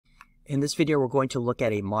In this video, we're going to look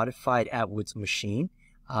at a modified Atwood's machine.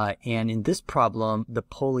 And in this problem, the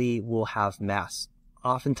pulley will have mass.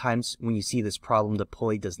 Oftentimes, when you see this problem, the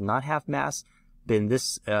pulley does not have mass. But in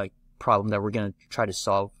this problem that we're going to try to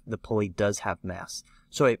solve, the pulley does have mass.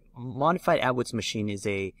 So a modified Atwood's machine is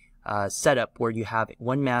a setup where you have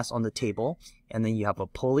one mass on the table, and then you have a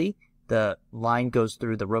pulley. The line goes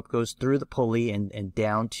through, the rope goes through the pulley and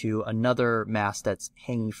down to another mass that's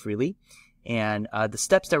hanging freely. And the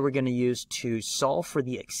steps that we're going to use to solve for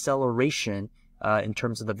the acceleration in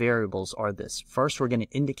terms of the variables are this. First, we're going to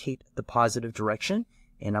indicate the positive direction,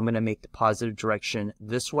 and I'm going to make the positive direction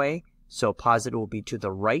this way. So positive will be to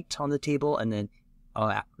the right on the table, and then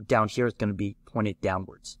down here it's going to be pointed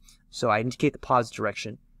downwards. So I indicate the positive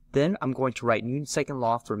direction. Then I'm going to write Newton's second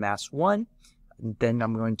law for mass 1. Then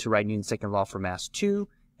I'm going to write Newton's second law for mass 2.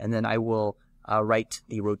 And then I will write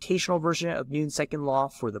the rotational version of Newton's second law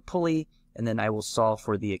for the pulley. And then I will solve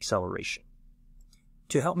for the acceleration.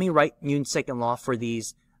 To help me write Newton's second law for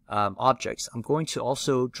these objects, I'm going to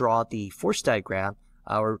also draw the force diagram,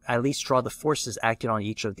 or at least draw the forces acting on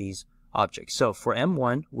each of these objects. So for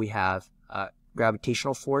M1, we have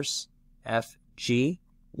gravitational force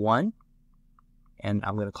Fg1, and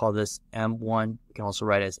I'm going to call this M1. We can also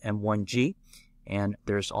write it as M1g. And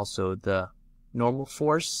there's also the normal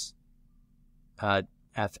force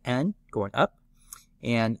Fn going up.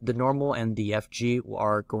 And the normal and the Fg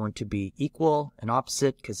are going to be equal and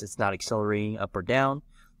opposite because it's not accelerating up or down.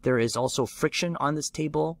 There is also friction on this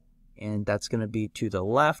table, and that's going to be to the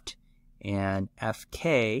left. And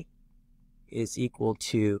Fk is equal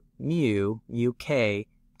to mu k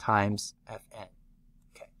times Fn.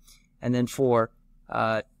 Okay. And then for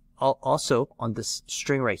also on this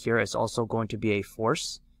string right here is also going to be a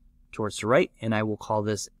force towards the right, and I will call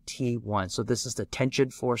this T1. So this is the tension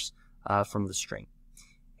force from the string.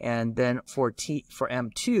 And then for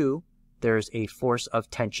M2, there's a force of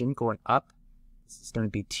tension going up. This is going to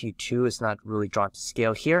be T2. It's not really drawn to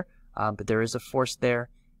scale here, but there is a force there.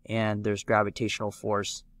 And there's gravitational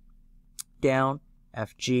force down,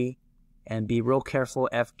 Fg. And be real careful,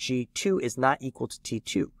 Fg2 is not equal to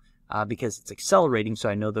T2 because it's accelerating, so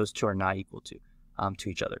I know those two are not equal to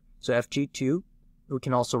each other. So Fg2, we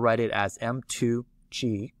can also write it as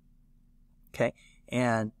M2g. Okay,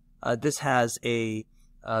 and this has a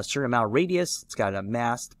certain amount of radius. It's got a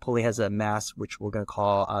mass. The pulley has a mass, which we're going to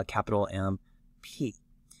call capital MP.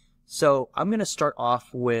 So I'm going to start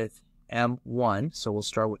off with M1. So we'll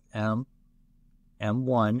start with M1, and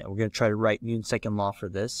we're going to try to write Newton's second law for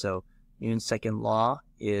this. So Newton's second law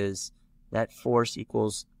is that force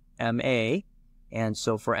equals ma. And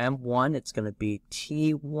so for M1, it's going to be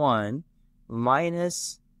T1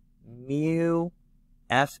 minus mu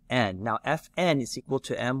Fn. Now Fn is equal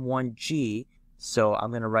to M1g. So I'm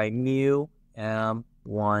going to write mu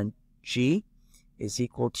M1g is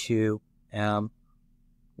equal to M1a,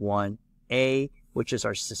 which is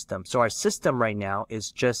our system. So our system right now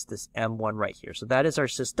is just this M1 right here. So that is our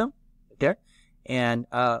system right there. And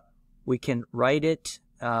we can write it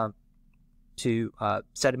to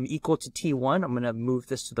set them equal to T1. I'm going to move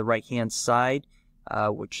this to the right-hand side,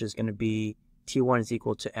 which is going to be T1 is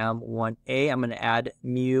equal to M1a. I'm going to add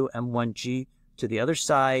mu M1g to the other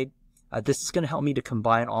side. This is going to help me to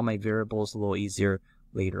combine all my variables a little easier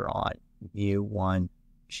later on.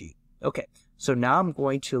 mu1g. Okay, so now I'm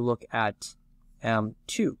going to look at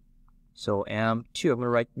M2. So M2, I'm going to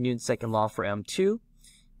write Newton's second law for M2.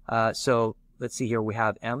 So let's see here, we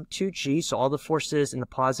have M2g, so all the forces in the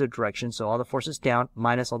positive direction, so all the forces down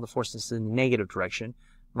minus all the forces in the negative direction,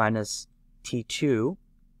 minus T2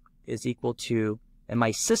 is equal to, and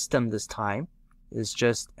my system this time is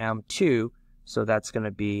just M2, so that's going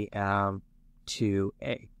to be M2a.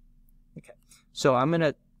 Okay, so I'm going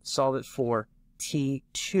to solve it for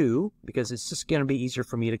T2 because it's just going to be easier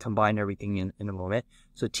for me to combine everything in a moment.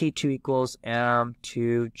 So T2 equals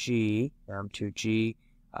M2g,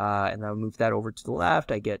 and I'll move that over to the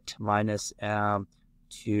left. I get minus M2a.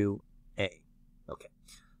 Okay,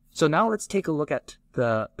 so now let's take a look at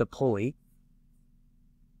the pulley.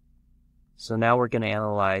 So now we're going to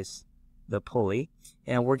analyze the pulley,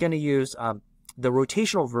 and we're going to use the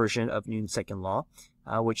rotational version of Newton's second law,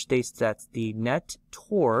 which states that the net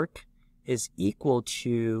torque is equal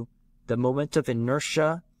to the moment of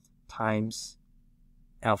inertia times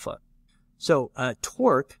alpha. So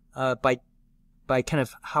torque, by kind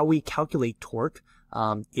of how we calculate torque,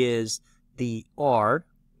 is the R.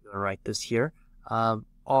 I'm going to write this here.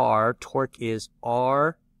 Torque is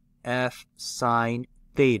RF sine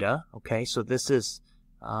theta. Okay, so this is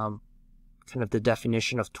kind of the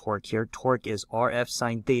definition of torque here. Torque is RF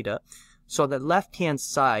sine theta. So the left-hand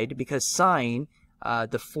side, because sine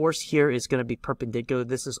the force here is going to be perpendicular.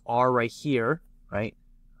 This is R right here, right?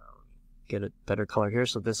 Get a better color here.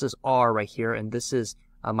 So this is R right here, and this is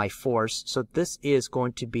my force. So this is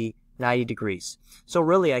going to be 90 degrees. So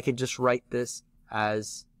really, I can just write this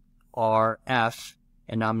as RF,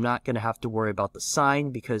 and I'm not going to have to worry about the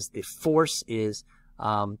sign because the force is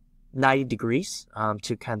 90 degrees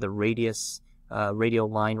to kind of the radial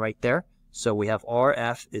line right there. So we have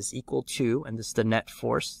RF is equal to, and this is the net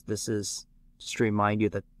force. This is just to remind you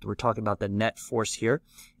that we're talking about the net force here,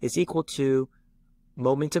 is equal to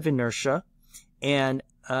moment of inertia, and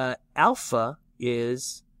alpha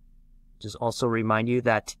is, just also remind you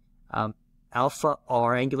that alpha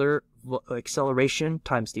r angular acceleration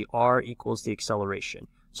times the r equals the acceleration.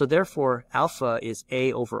 So therefore alpha is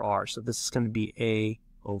a over r. So this is going to be a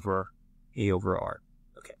over r.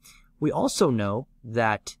 Okay. We also know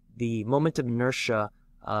that the moment of inertia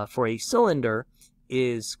for a cylinder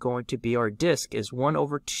is going to be, our disk is 1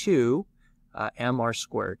 over 2 mr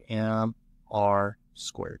squared.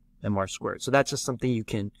 mr squared. So that's just something you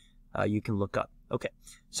can look up. Okay.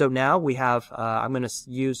 So now we have, I'm going to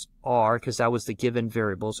use r because that was the given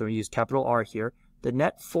variable. So we use capital R here. The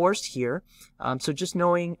net force here. So just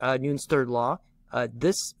knowing Newton's third law,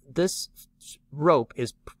 this rope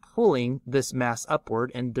is pulling this mass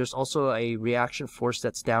upward, and there's also a reaction force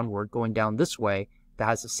that's downward going down this way that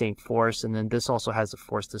has the same force, and then this also has a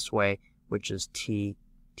force this way, which is T1.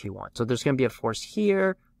 So there's going to be a force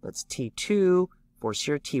here, that's T2, force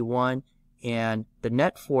here, T1, and the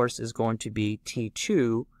net force is going to be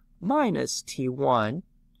T2 minus T1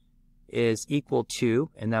 is equal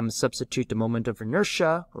to, and I'm going to substitute the moment of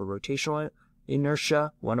inertia, or rotational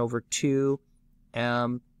inertia, 1 over 2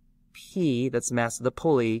 mp, that's mass of the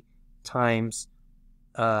pulley, times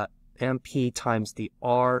mp times the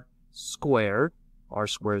r squared. R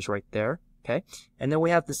squared is right there, okay? And then we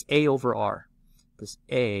have this a over r. This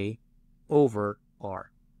a over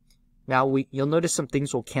r. Now you'll notice some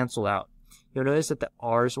things will cancel out. You'll notice that the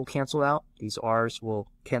r's will cancel out. These r's will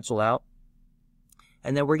cancel out.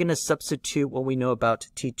 And then we're going to substitute what we know about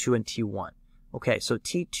T2 and T1. Okay, so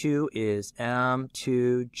T2 is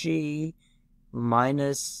m2g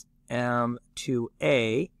minus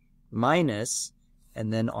m2a minus,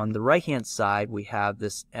 and then on the right-hand side, we have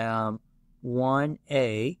this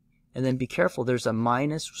m1a, and then be careful, there's a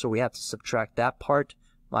minus, so we have to subtract that part,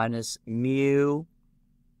 minus mu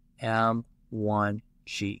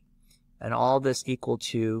m1g. And all this equal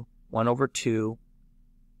to 1 over 2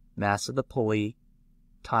 mass of the pulley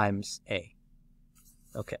times a.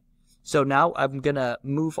 Okay, so now I'm going to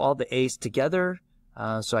move all the a's together.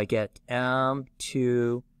 So I get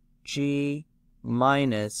m2g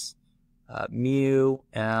minus mu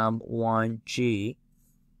m1g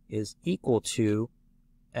is equal to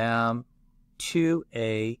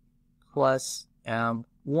m2a plus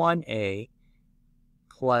m1a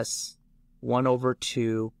plus 1 over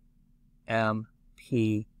 2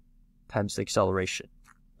 mp times the acceleration.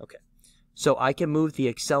 Okay, so I can move the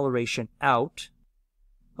acceleration out.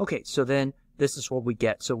 Okay, so then this is what we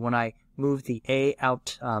get. So when I move the a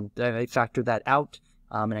out, I factor that out,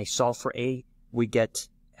 and I solve for a, we get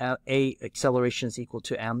a acceleration is equal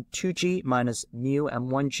to m2g minus mu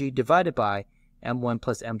m1g divided by m1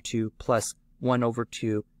 plus m2 plus 1 over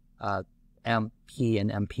 2 mp, and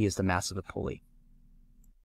mp is the mass of the pulley.